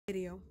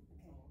Video.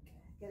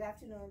 Good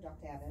afternoon,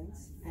 Dr.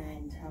 Evans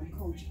and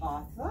Coach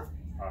Arthur.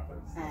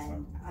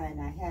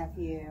 And I have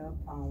here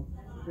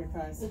with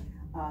us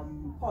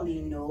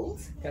Pauline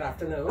Knowles. Good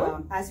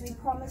afternoon. As we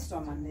promised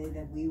on Monday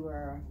that we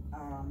were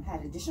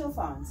had additional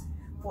funds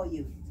for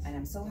you, and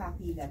I'm so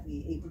happy that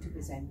we're able to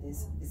present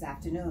this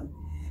afternoon.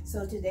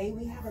 So today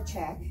we have a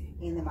check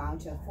in the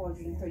amount of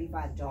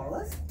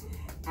 $435,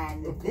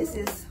 and this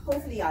is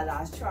hopefully our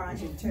last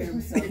tranche in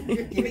terms of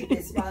giving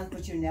this funds,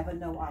 but you never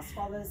know, our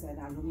scholars and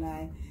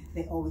alumni,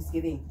 they're always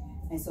giving.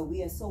 And so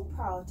we are so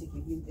proud to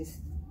give you this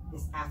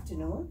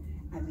afternoon,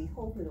 and we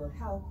hope it will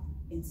help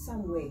in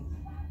some way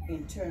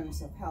in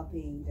terms of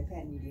helping the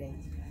Penn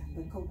Relays.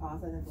 But Coach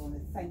Arthur, I want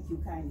to thank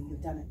you kindly.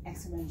 You've done an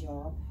excellent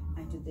job,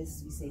 and to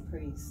this we say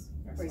praise.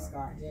 Praise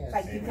God. Yes.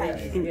 Thank you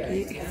kindly.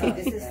 Yes. So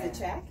this is the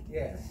check.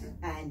 Yes.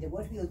 And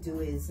what we'll do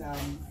is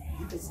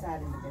you can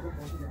start in the middle,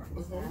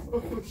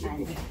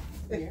 and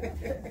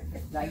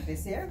like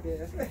this here, and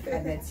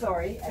then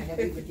and then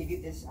we will give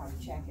you this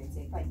check and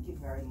say thank you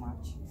very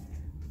much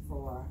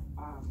for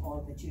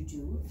all that you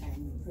do,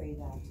 and we pray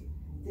that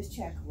this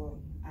check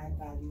will add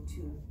value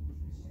to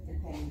the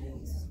Penn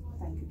Relays.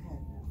 Thank you, Ken.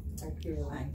 Thank you.